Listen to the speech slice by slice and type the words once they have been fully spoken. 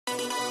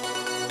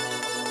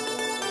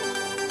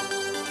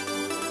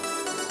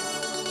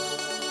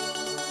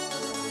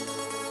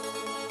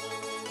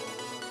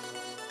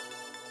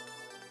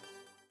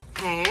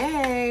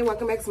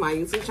welcome back to my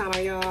YouTube channel,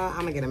 y'all. I'm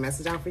gonna get a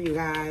message out for you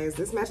guys.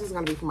 This message is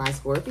gonna be for my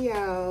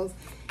Scorpios.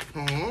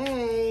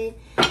 Hey,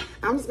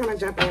 I'm just gonna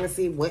jump in and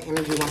see what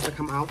energy wants to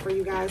come out for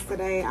you guys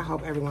today. I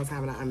hope everyone's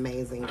having an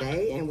amazing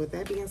day. And with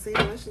that being said,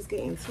 let's just get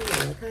into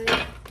it,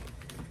 okay?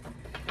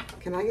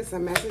 Can I get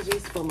some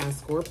messages for my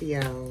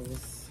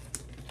Scorpios?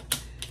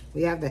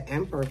 We have the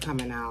Emperor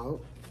coming out.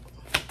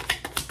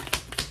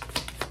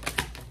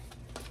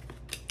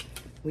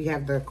 We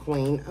have the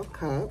Queen of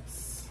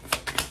Cups.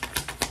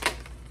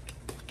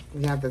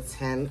 We have the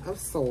 10 of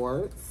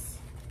Swords.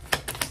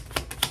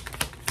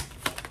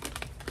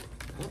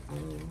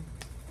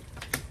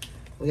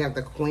 We have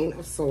the Queen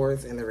of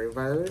Swords in the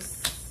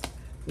reverse.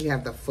 We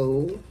have the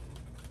Fool.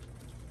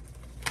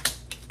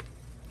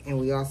 And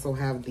we also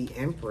have the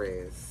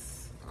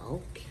Empress.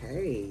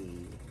 Okay.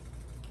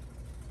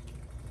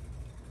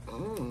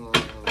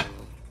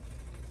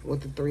 With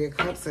the 3 of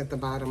Cups at the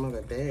bottom of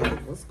the deck.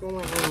 What's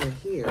going on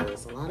here?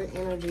 There's a lot of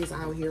energies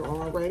out here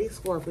already,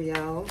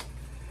 Scorpio.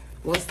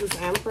 What's this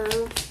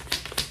Emperor?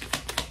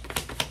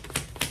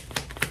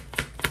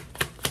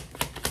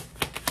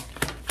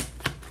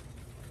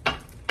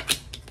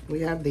 We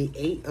have the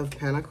 8 of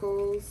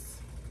Pentacles.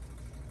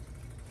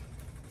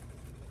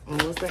 And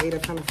what's the 8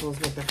 of Pentacles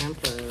with the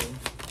Emperor?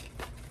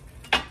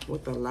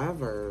 With the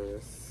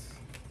Lovers.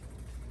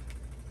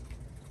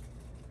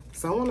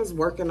 Someone is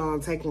working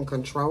on taking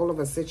control of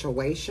a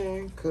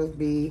situation. Could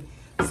be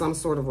some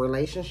sort of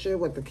relationship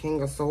with the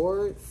King of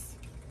Swords.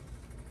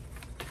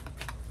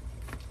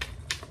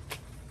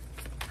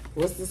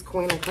 What's this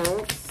Queen of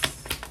Cups?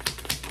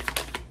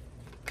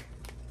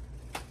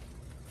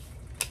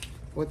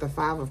 With the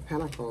 5 of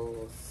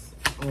Pentacles.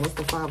 And what's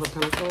the 5 of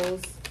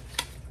Pentacles?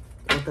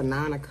 With the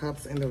 9 of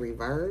Cups in the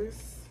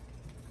reverse.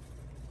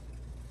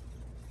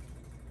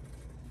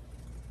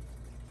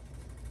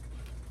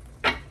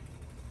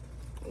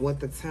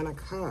 With the 10 of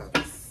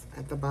Cups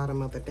at the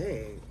bottom of the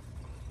deck.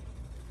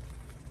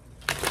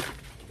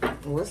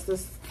 What's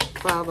this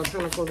 5 of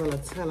Pentacles and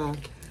the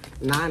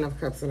 9 of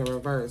Cups in the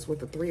reverse? With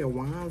the 3 of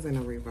Wands in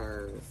the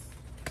reverse.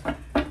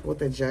 With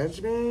the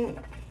Judgment.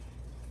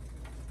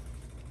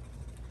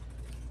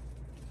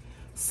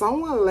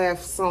 Someone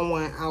left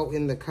someone out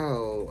in the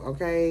cold,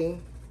 okay?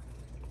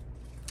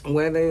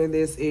 Whether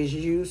this is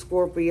you,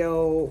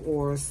 Scorpio,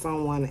 or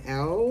someone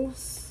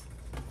else.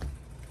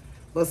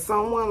 But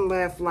someone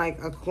left like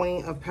a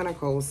Queen of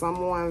Pentacles.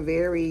 Someone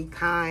very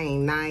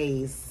kind,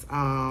 nice,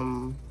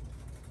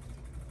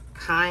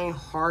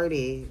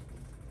 kind-hearted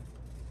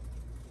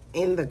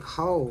in the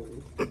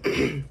cold.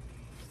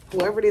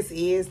 Whoever this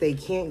is, they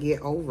can't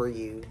get over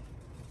you.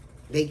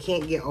 They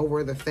can't get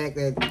over the fact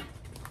that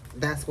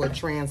that's what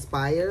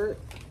transpired.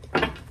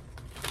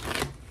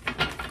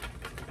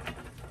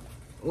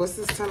 What's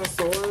this 10 of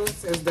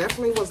Swords? It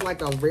definitely was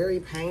like a very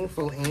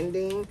painful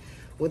ending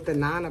with the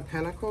 9 of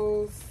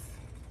Pentacles.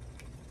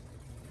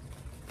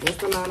 What's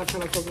the 9 of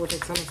Pentacles with the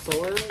 10 of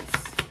Swords?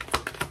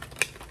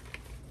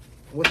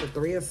 With the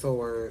 3 of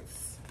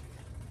Swords.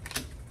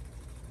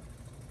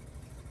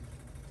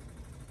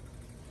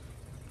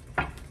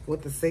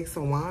 With the 6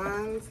 of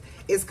Wands.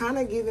 It's kind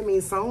of giving me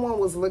someone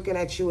was looking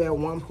at you at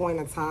one point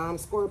in time,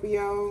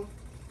 Scorpio.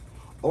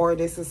 Or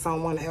this is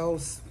someone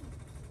else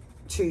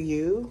to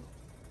you.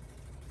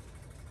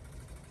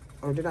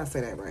 Or did I say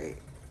that right?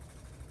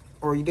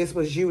 Or this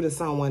was you to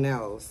someone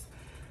else.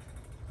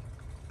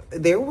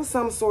 There was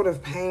some sort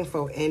of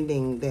painful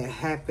ending that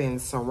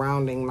happened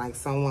surrounding like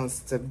someone's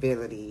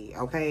stability,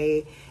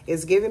 okay?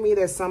 It's giving me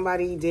that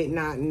somebody did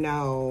not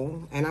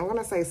know, and I'm going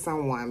to say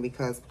someone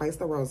because place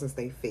the roses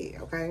they fit,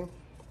 okay?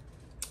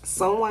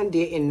 Someone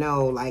didn't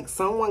know, like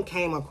someone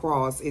came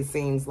across, it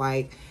seems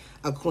like,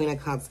 a Queen of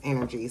Cups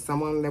energy.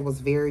 Someone that was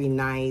very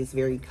nice,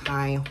 very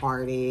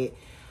kind-hearted.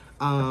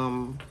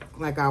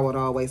 Like I would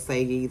always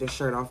say, get the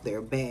shirt off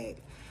their back.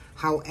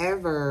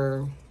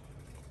 However,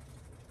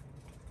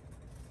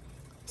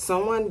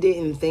 someone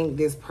didn't think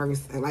this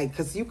person, like,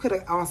 because you could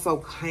have also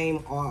came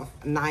off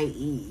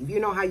naive. You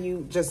know how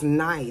you just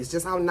nice,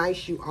 just how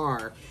nice you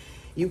are.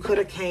 You could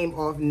have came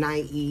off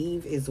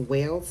naive as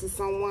well to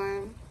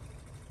someone.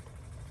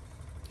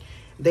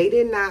 They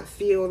did not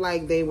feel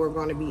like they were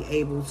going to be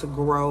able to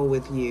grow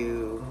with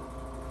you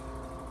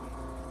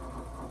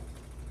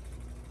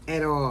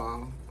at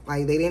all.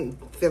 Like, they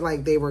didn't feel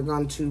like they were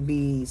going to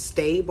be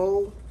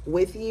stable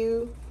with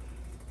you.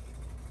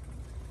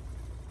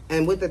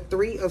 And with the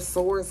 3 of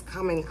Swords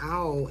coming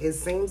out, it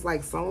seems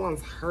like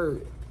someone's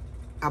hurt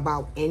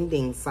about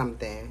ending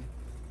something.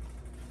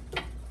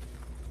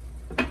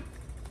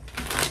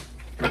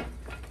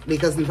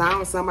 Because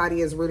now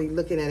somebody is really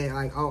looking at it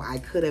like, oh, I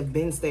could have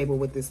been stable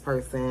with this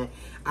person.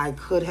 I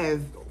could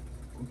have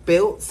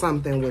built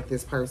something with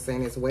this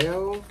person as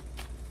well.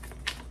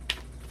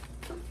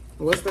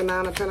 What's the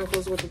 9 of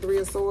Pentacles with the 3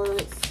 of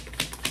Swords?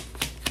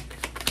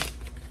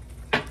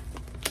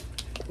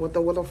 With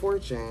the Wheel of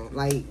Fortune.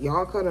 Like,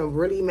 y'all could have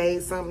really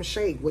made something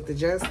shake with the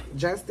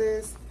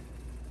Justice.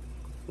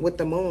 With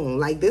the Moon.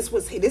 Like, this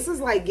is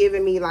like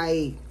giving me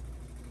like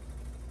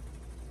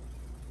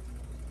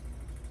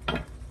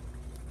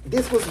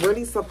This was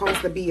really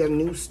supposed to be a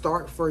new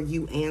start for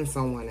you and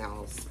someone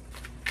else.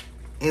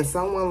 And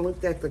someone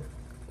looked at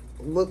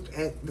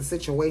the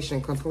situation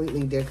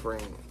completely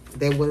different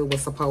than what it was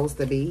supposed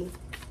to be.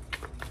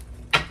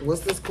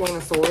 What's this Queen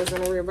of Swords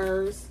in the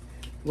reverse?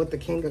 With the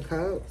King of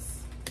Cups?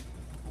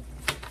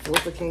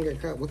 What's the King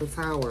of Cups with the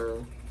Tower?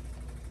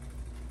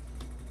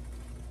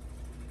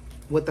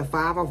 With the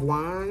Five of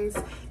Wands?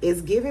 It's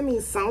giving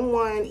me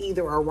someone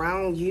either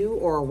around you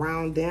or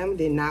around them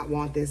did not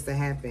want this to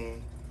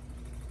happen.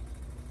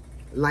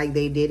 Like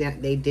they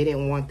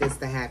didn't want this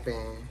to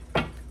happen.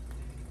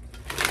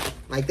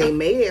 Like they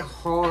made it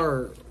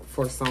hard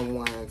for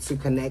someone to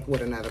connect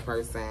with another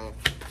person.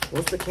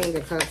 What's the King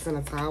of Cups in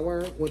the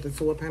Tower? With the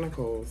Two of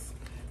Pentacles?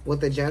 With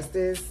the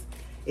Justice?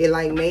 It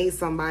like made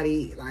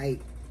somebody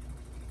like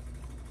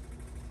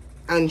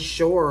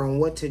unsure on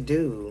what to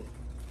do.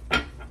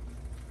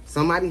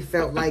 Somebody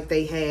felt like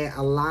they had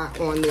a lot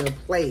on their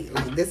plate.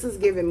 Like this is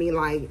giving me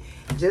like,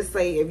 just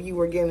say if you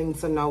were getting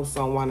to know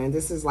someone, and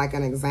this is like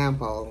an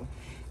example.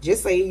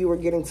 Just say you were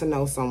getting to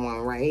know someone,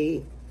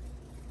 right?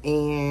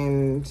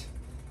 And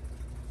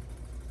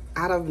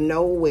out of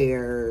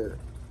nowhere,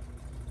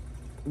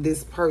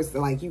 this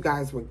person, like you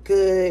guys were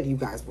good, you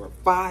guys were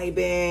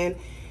vibing,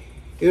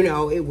 you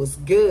know, it was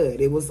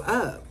good, it was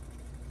up.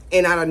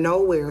 And out of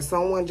nowhere,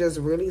 someone just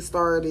really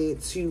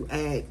started to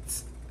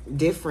act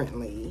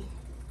differently.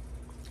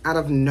 Out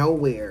of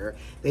nowhere.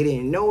 They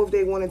didn't know if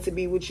they wanted to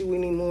be with you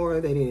anymore.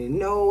 They didn't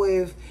know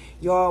if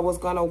y'all was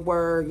gonna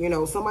work. You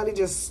know, somebody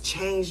just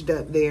changed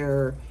up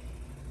their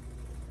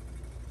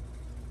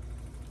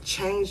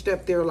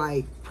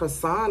like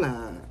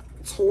persona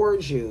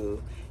towards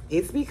you.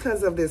 It's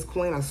because of this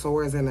Queen of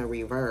Swords in the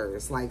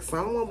reverse. Like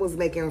someone was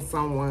making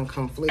someone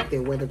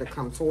conflicted whether to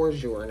come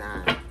towards you or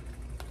not.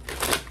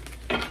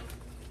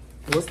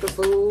 What's the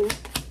Fool?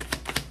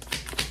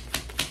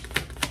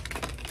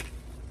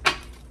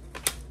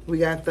 We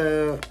got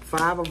the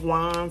Five of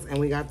Wands and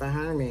we got the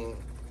Hermit.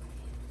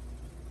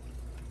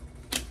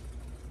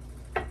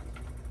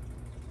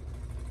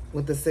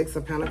 With the Six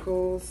of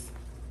Pentacles.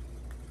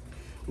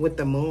 With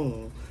the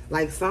Moon.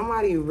 Like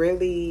somebody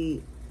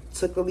really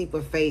took a leap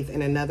of faith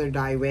in another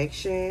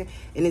direction.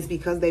 And it's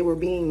because they were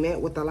being met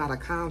with a lot of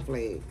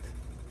conflict.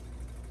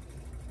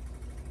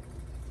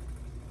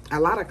 A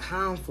lot of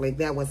conflict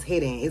that was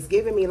hidden. It's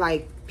giving me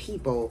like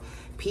people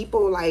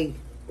like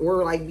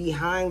were like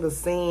behind the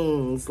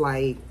scenes,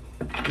 like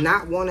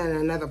not wanting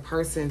another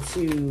person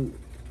to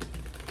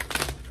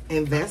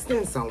invest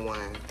in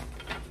someone.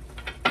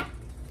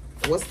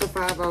 What's the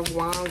Five of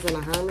Wands and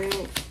the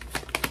Hermit?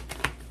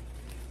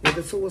 With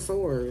the Two of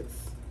Swords.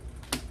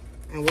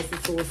 And what's the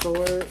Two of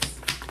Swords?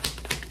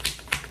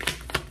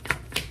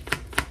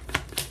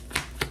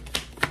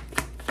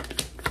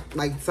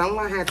 Like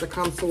someone had to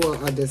come to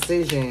a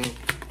decision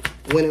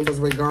when it was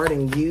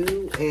regarding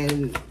you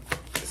and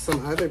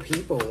some other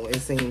people, it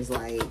seems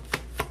like.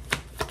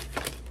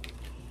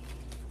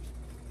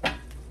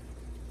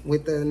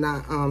 With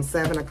the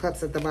Seven of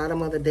Cups at the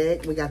bottom of the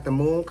deck, we got the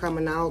Moon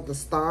coming out, the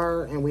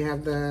Star, and we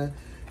have the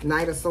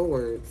Knight of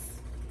Swords.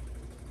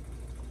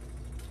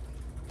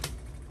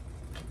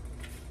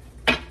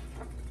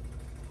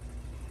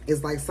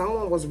 It's like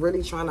someone was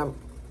really trying to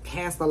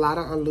cast a lot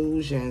of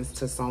illusions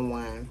to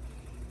someone.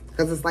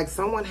 Because it's like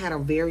someone had a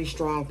very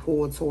strong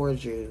pull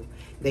towards you.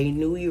 They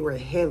knew you were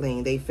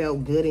healing. They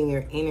felt good in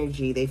your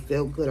energy. They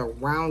felt good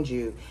around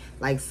you.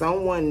 Like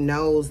someone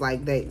knows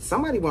like that.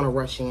 Somebody want to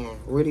rush in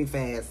really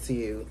fast to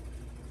you.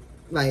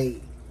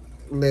 Like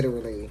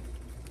literally.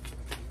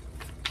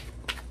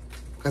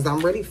 Because I'm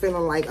really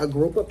feeling like a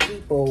group of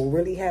people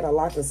really had a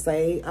lot to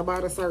say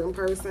about a certain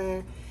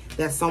person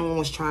that someone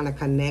was trying to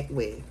connect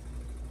with.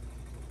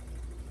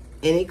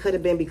 And it could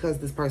have been because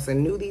this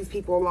person knew these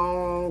people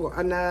long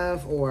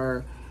enough,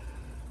 or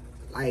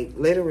like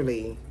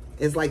literally,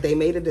 it's like they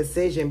made a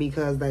decision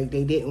because like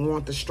they didn't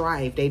want the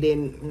strife. They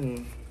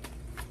didn't.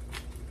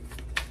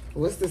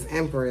 What's this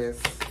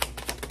Empress?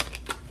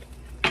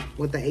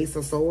 With the Ace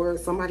of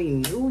Swords. Somebody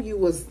knew you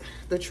was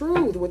the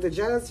truth with the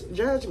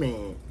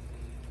judgment.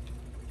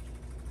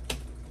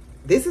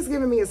 This is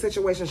giving me a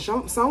situation.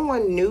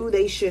 Someone knew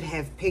they should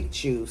have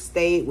picked you,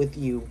 stayed with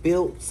you,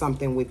 built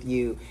something with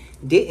you,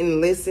 didn't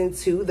listen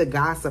to the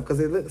gossip, because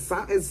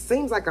it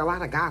seems like a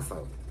lot of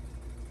gossip.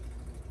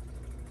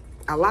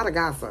 A lot of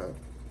gossip.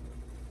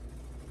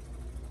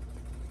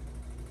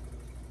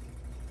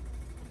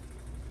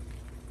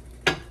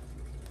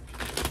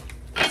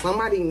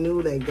 Somebody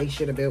knew that they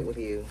should have built with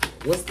you.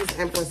 What's this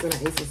Empress and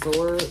the Ace of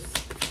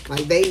Swords?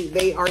 Like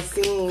they are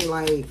seeing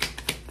like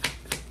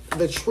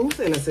the truth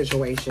in a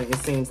situation, it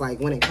seems like,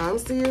 when it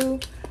comes to you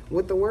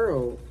with the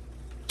World.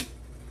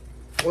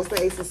 What's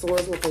the Ace of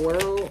Swords with the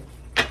World?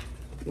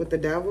 With the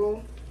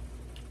Devil?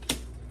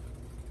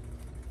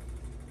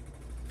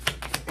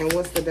 And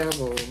what's the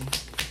Devil?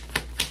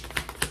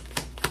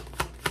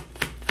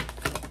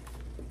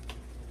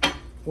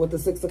 With the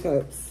Six of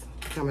Cups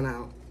coming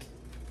out.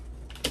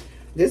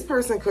 This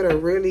person could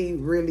have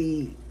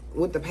really,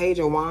 with the Page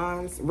of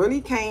Wands, really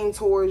came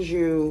towards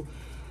you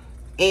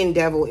in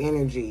devil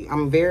energy.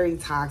 I'm very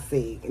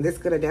toxic. This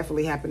could have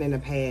definitely happened in the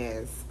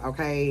past.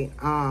 Okay.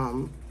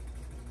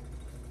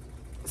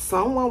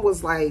 Someone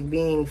was like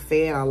being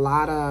fed a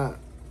lot of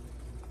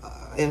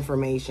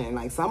information.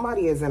 Like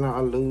somebody is in an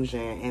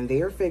illusion and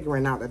they're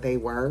figuring out that they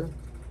were.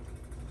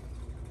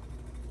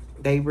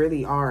 They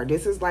really are.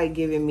 This is like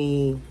giving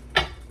me,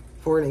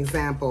 for an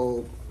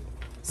example,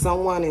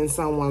 someone in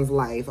someone's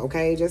life.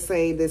 Okay. Just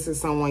say this is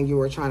someone you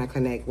were trying to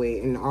connect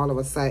with and all of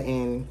a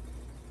sudden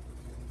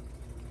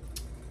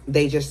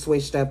they just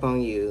switched up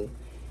on you.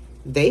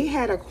 They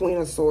had a Queen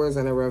of Swords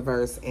in a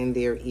reverse in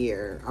their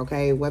ear,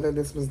 okay? Whether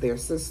this was their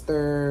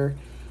sister,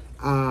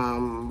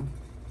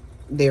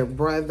 their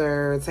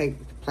brother,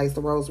 place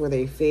the roles where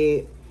they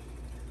fit.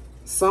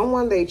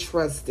 Someone they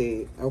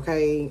trusted,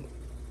 okay?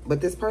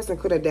 But this person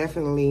could have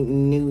definitely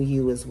knew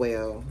you as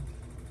well.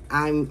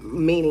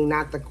 I'm meaning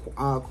not the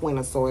Queen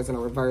of Swords in a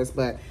reverse,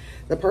 but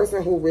the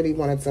person who really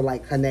wanted to,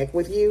 like, connect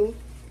with you.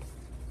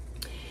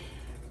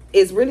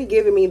 It's really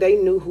giving me they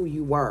knew who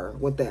you were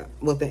with the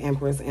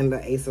Empress and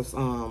the Ace of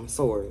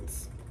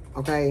Swords.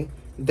 Okay?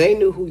 They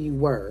knew who you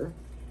were.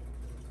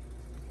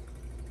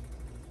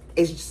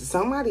 It's just,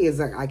 somebody is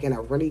like in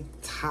a really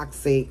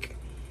toxic,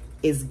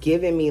 it's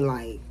giving me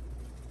like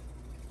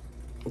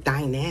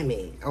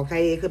dynamic.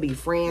 Okay? It could be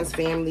friends,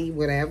 family,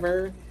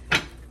 whatever.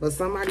 But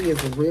somebody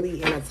is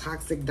really in a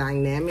toxic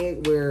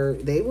dynamic where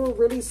they were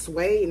really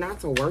swayed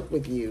not to work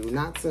with you,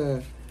 not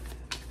to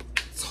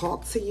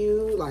talk to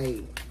you.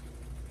 Like,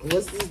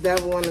 what's this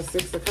devil on the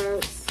Six of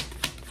Cups?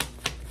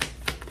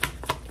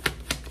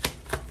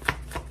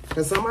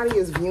 Because somebody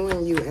is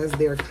viewing you as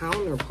their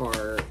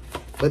counterpart.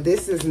 But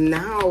this is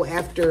now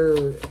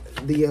after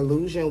the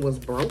illusion was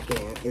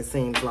broken, it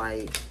seems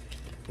like,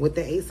 with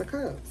the Ace of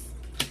Cups.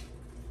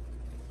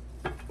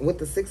 With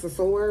the Six of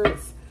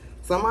Swords,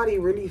 somebody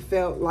really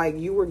felt like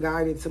you were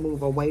guided to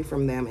move away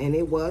from them. And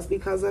it was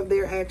because of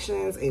their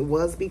actions. It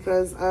was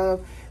because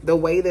of the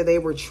way that they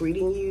were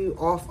treating you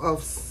off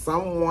of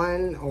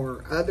someone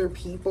or other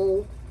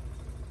people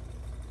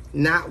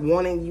not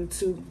wanting you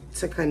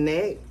to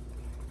connect.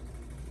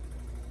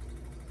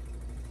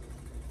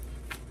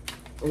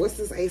 What's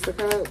this Ace of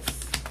Cups?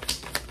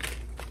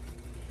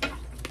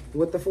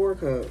 With the Four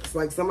Cups.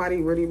 Like somebody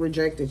really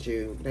rejected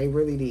you. They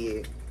really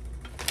did.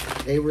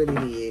 They really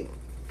did.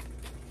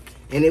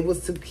 And it was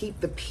to keep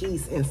the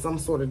peace in some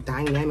sort of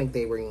dynamic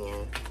they were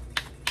in.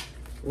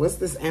 What's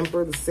this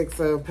Emperor, the Six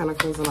of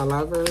Pentacles and the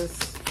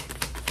Lovers?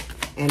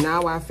 And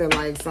now I feel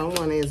like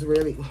someone is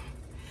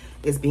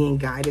being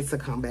guided to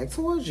come back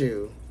towards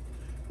you.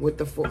 With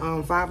the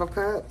Five of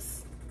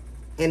Cups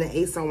and the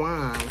Ace of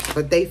Wands.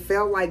 But they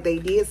felt like they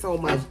did so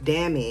much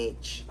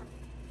damage.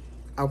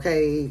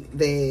 Okay,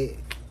 that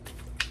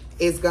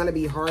it's going to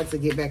be hard to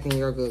get back in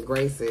your good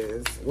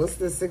graces. What's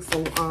the Six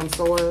of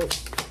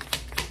Swords?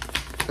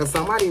 Because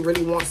somebody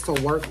really wants to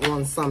work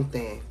on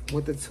something.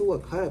 With the Two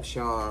of Cups,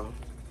 y'all.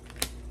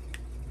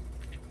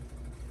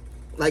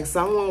 Like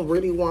someone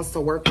really wants to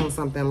work on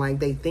something. Like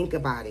they think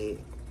about it.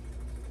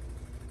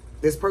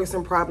 This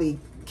person probably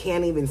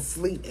can't even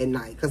sleep at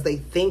night. Because they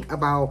think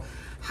about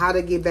how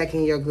to get back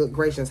in your good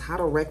graces. How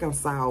to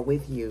reconcile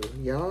with you.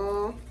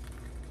 Y'all.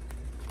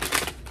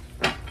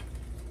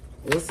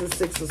 What's the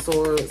Six of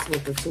Swords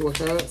with the Two of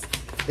Cups?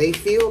 They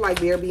feel like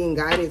they're being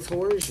guided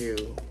towards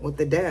you with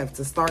the Death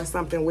to start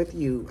something with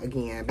you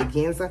again.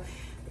 Begins to,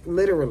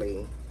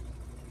 literally.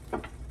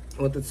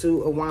 With the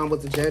Two of Wands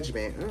with the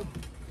Judgment.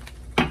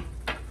 Oh.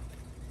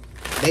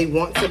 They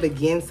want to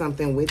begin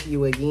something with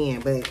you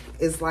again. But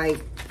it's like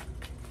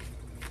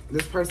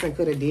this person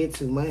could have did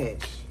too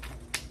much.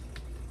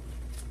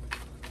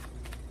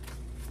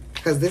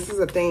 Because this is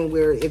a thing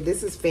where if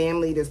this is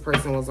family, this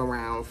person was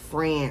around,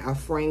 a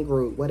friend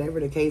group, whatever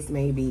the case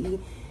may be,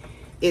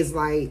 it's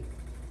like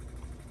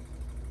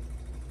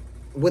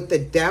with the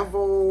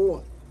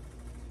Devil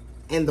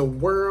and the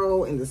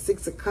World and the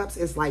Six of Cups,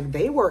 it's like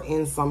they were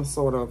in some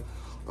sort of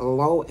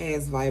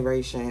low-ass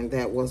vibration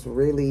that was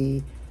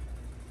really,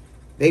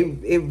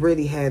 it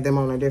really had them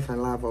on a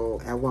different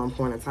level at one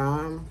point in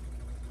time.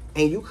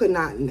 And you could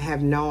not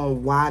have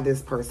known why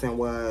this person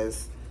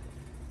was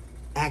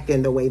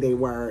acting the way they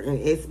were. And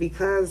it's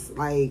because,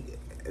 like,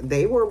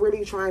 they were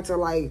really trying to,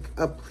 like,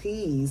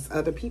 appease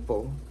other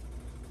people.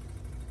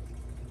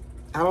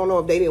 I don't know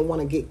if they didn't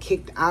want to get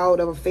kicked out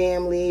of a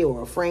family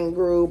or a friend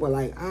group or,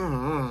 like,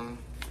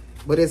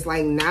 But it's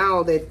like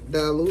now that the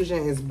illusion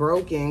is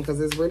broken, because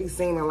it's really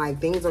seeming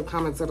like things are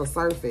coming to the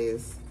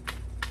surface.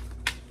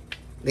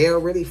 They're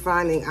really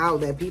finding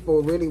out that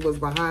people really was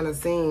behind the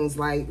scenes,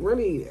 like,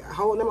 really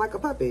holding them like a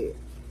puppet.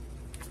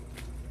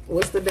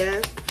 What's the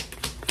Death?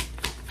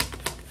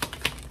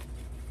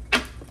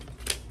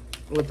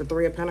 With the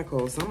Three of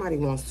Pentacles, somebody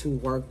wants to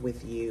work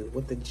with you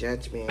with the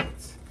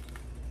Judgment.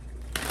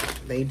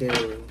 They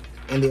do.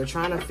 And they're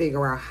trying to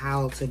figure out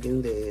how to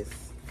do this.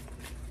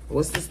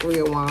 What's this Three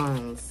of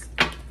Wands?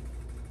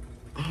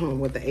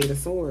 With the Eight of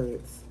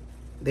Swords.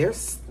 They're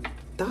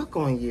stuck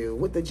on you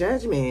with the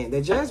Judgment.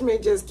 The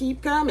Judgment just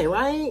keep coming,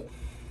 right?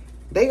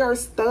 They are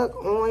stuck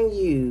on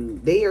you.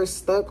 They are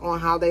stuck on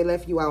how they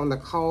left you out in the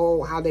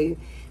cold, how they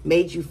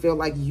made you feel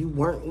like you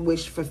weren't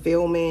wish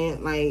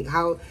fulfillment, like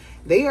how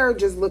they are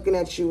just looking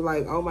at you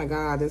like, oh my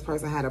God, this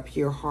person had a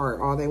pure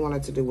heart. All they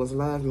wanted to do was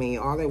love me.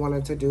 All they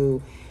wanted to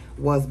do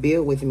was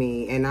build with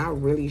me. And I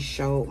really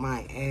showed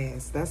my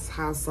ass. That's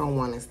how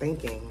someone is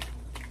thinking.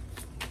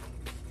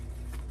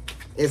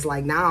 It's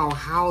like, now,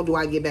 how do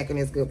I get back in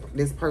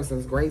this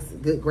person's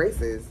good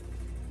graces?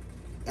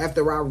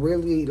 After I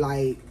really,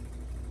 like,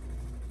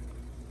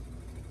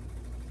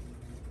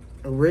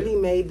 really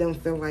made them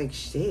feel like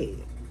shit.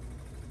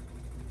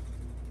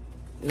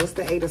 What's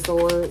the Eight of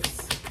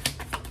Swords?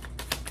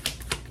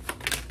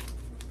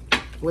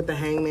 With the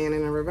Hangman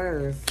in the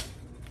reverse.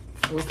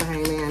 What's the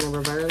Hangman in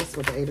reverse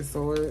with the Eight of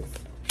Swords?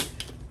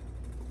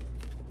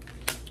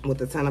 With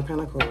the Ten of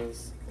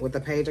Pentacles. With the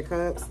Page of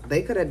Cups.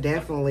 They could have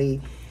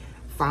definitely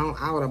found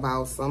out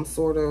about some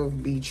sort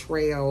of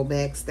betrayal,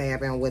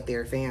 backstabbing with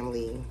their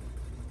family.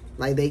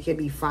 Like, they could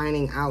be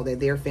finding out that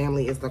their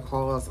family is the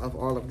cause of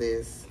all of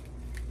this.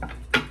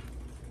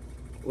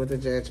 With the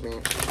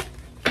Judgment.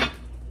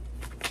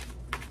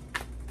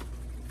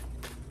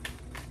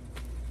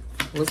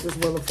 What's this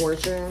Wheel of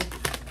Fortune?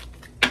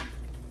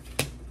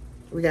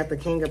 We got the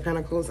King of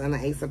Pentacles and the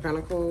Ace of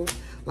Pentacles.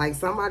 Like,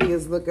 somebody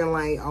is looking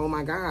like, oh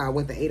my God,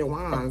 with the Eight of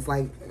Wands.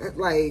 Like,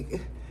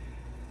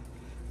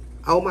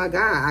 oh my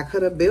God, I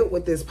could have built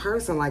with this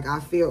person. Like, I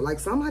feel like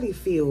somebody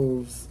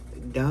feels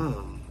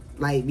dumb.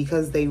 Like,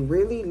 because they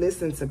really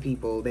listen to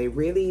people. They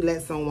really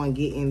let someone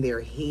get in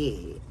their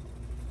head.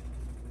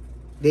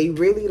 They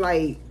really,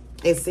 like,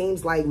 it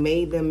seems like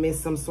made them miss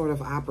some sort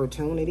of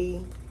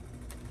opportunity.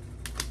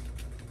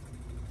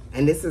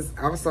 And this is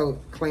also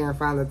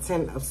clarifying the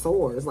Ten of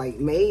Swords. Like,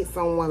 made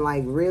someone,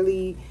 like,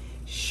 really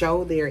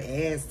show their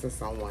ass to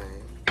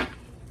someone.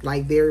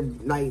 Like, they're,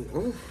 like,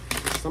 oof,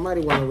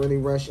 somebody want to really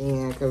rush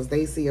in because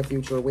they see a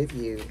future with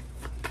you.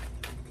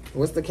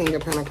 What's the King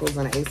of Pentacles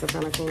and the Ace of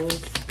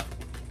Pentacles?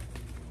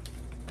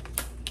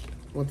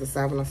 With the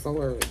Seven of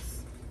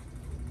Swords.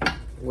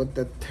 With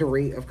the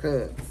Three of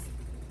Cups.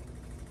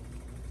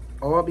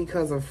 All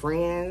because of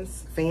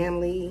friends,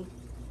 family.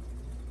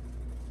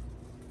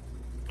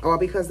 Or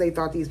because they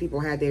thought these people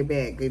had their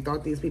back. They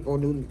thought these people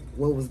knew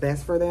what was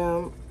best for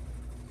them.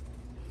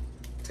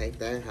 Take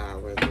that how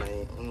it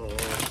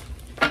resonates.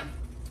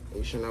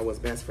 You should know what's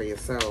best for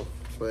yourself.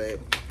 But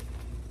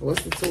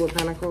what's the Two of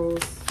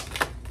Pentacles?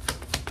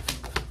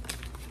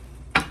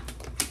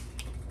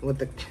 With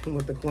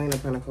the Queen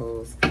of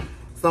Pentacles.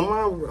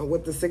 Someone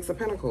with the Six of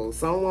Pentacles.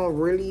 Someone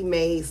really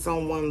made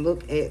someone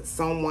look at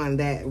someone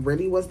that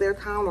really was their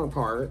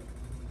counterpart.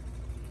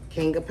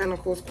 King of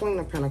Pentacles, Queen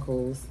of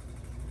Pentacles.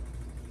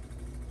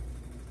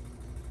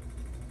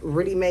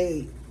 Really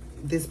made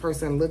this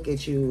person look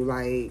at you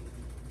like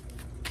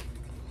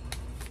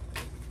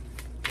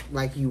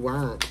you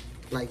weren't.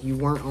 Like you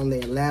weren't on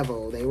their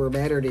level. They were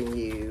better than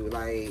you.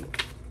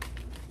 Like,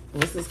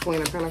 what's this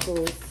Queen of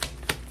Pentacles?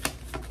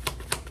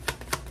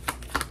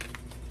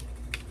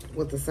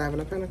 With the Seven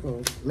of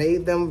Pentacles.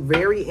 Made them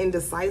very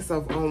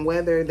indecisive on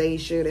whether they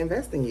should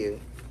invest in you.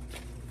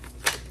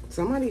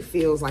 Somebody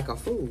feels like a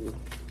fool.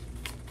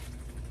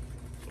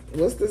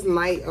 What's this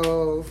Knight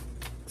of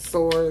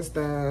Swords,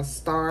 the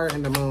Star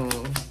and the Moon?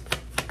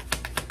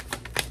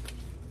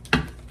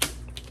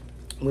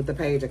 With the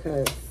Page of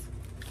Cups.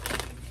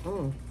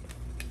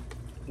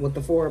 With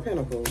the Four of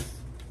Pentacles.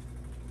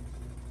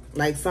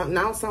 Like,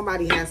 now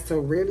somebody has to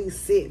really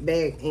sit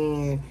back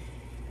and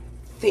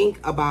think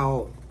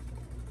about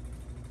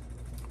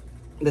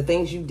the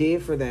things you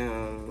did for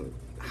them,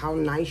 how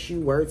nice you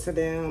were to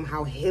them,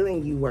 how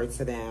healing you were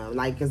to them.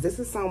 Like, because this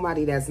is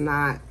somebody that's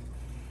not,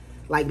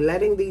 like,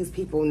 letting these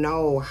people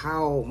know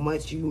how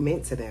much you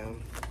meant to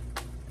them.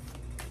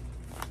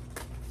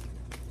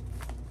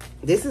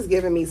 This is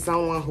giving me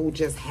someone who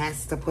just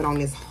has to put on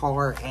this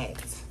hard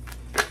act.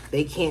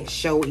 They can't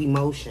show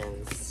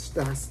emotions.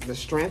 The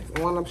strength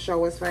want to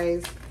show his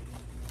face.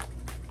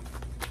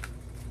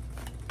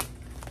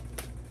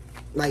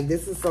 Like,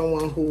 this is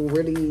someone who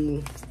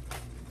really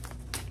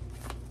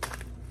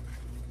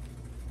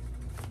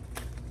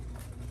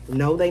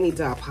know they need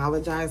to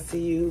apologize to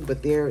you,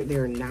 but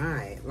they're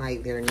not.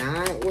 Like, they're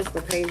not. What's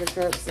the Page of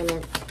Cups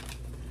and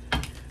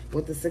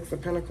with the Six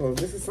of Pentacles?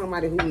 This is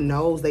somebody who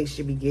knows they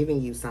should be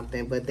giving you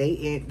something, but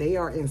they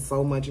are in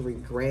so much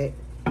regret.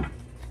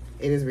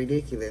 It is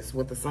ridiculous.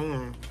 With the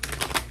Sun.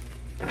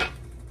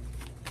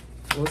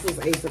 What's this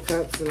Ace of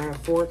Cups and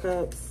Four of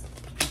Cups?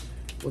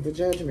 With the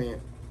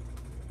Judgment.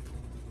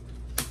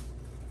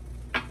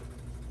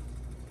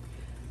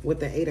 With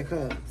the Eight of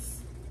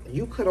Cups.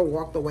 You could have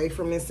walked away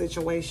from this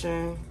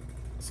situation,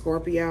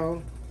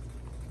 Scorpio.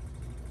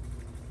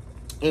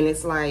 And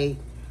it's like,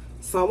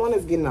 someone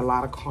is getting a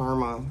lot of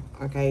karma,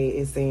 okay?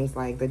 It seems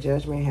like the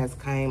Judgment has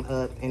came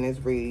up and it's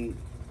really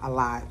a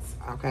lot,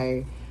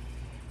 okay?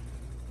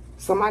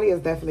 Somebody is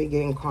definitely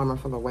getting karma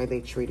for the way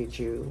they treated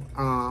you.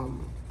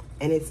 And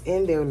it's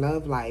in their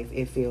love life,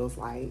 it feels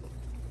like.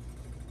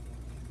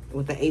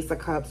 With the Ace of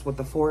Cups, with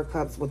the Four of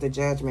Cups, with the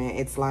Judgment,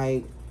 it's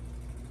like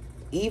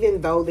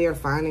even though they're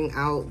finding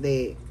out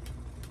that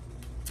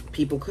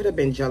people could have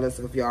been jealous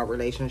of y'all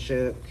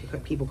relationship,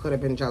 people could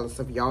have been jealous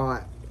of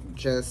y'all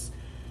just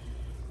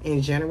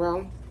in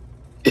general.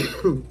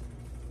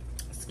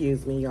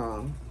 Excuse me,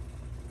 y'all.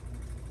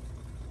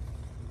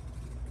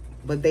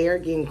 But they are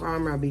getting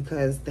karma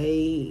because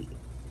they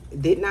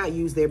did not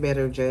use their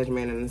better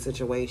judgment in the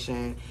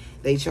situation.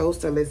 They chose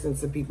to listen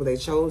to people. They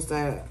chose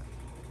to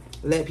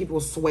let people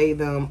sway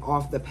them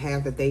off the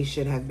path that they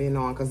should have been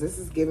on. Because this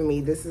is giving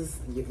me, this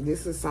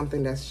is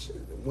something that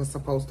was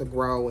supposed to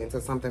grow into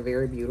something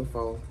very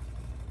beautiful.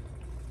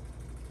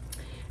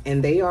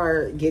 And they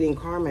are getting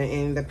karma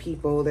in the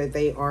people that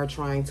they are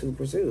trying to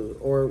pursue,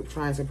 or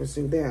trying to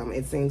pursue them.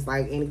 It seems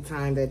like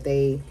anytime that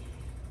they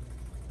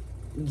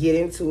get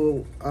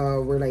into a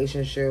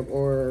relationship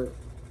or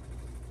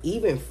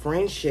even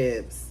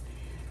friendships,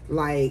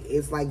 like,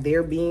 it's like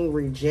they're being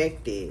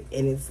rejected,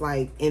 and it's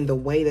like in the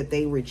way that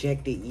they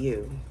rejected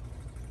you.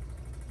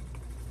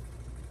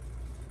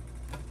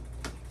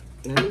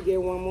 Let me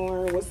get one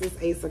more. What's this?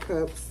 Ace of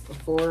Cups,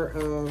 Four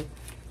of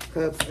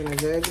Cups, and a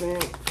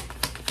Judgment.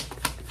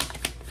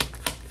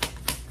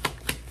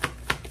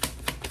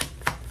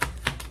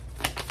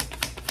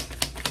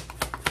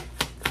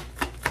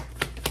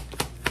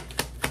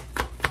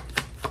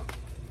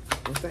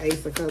 What's the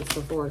Ace of Cups,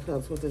 the Four of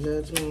Cups, with the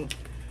Judgment,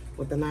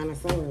 with the Nine of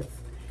Swords?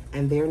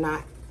 And they're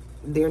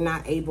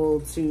not able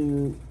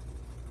to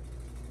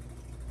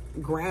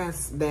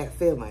grasp that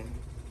feeling.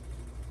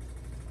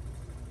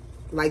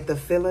 Like the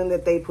feeling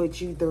that they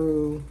put you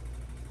through,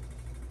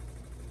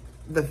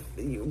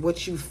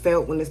 what you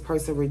felt when this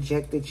person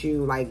rejected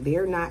you, like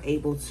they're not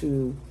able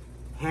to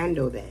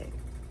handle that.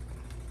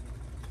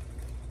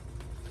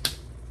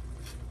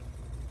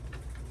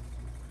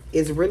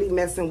 It's really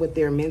messing with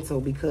their mental,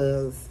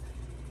 because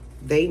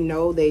they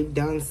know they've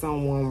done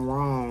someone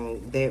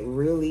wrong that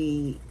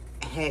really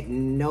had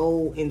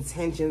no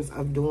intentions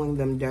of doing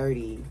them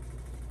dirty.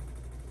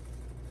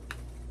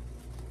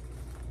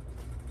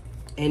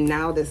 And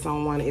now that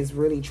someone is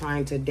really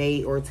trying to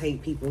date or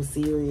take people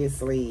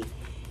seriously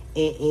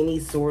in any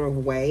sort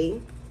of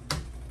way,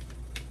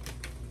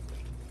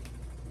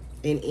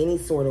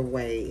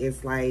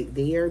 it's like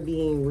they are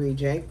being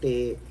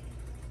rejected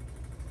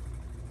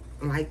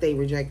like they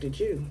rejected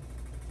you.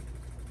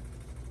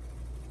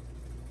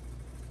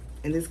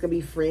 And this could be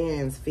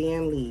friends,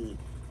 family.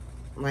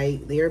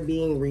 Like, they're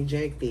being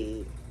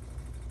rejected.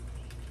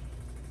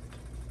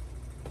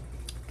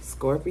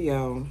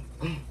 Scorpio,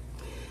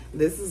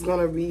 this is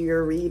going to be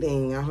your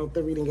reading. I hope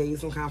the reading gave you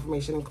some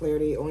confirmation and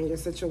clarity on your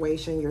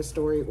situation, your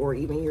story, or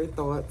even your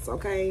thoughts,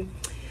 okay?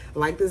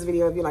 Like this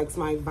video if you like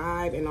my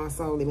vibe. And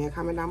also, leave me a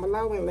comment down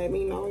below and let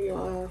me know,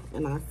 y'all.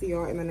 And I'll see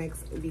y'all in the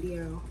next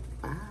video.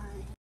 Bye.